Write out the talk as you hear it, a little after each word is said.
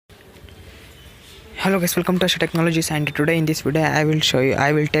Hello guys, welcome to Asha Technologies, and today in this video I will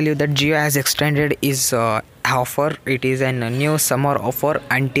tell you that Jio has extended its offer. It is a new summer offer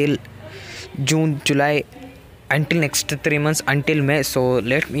until June, July, until next 3 months, until May. So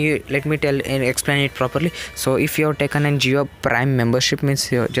let me tell and explain it properly. So if you have taken a Jio Prime membership,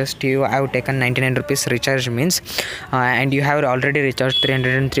 means you have taken 99 rupees recharge, means and you have already recharged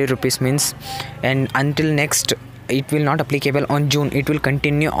 303 rupees, means, and until next, it will not applicable on June, it will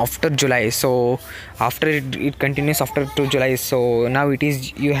continue after July. So after it continues after to July. So now it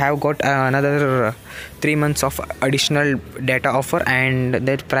is, you have got another 3 months of additional data offer, and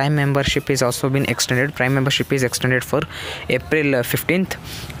that Prime membership is also been extended. Prime membership is extended for April 15th.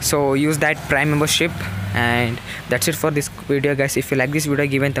 So use that Prime membership. And that's it for this video, guys. If you like this video,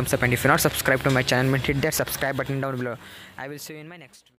 give a thumbs up, and if you're not subscribed to my channel, hit that subscribe button down below. I will see you in my next video.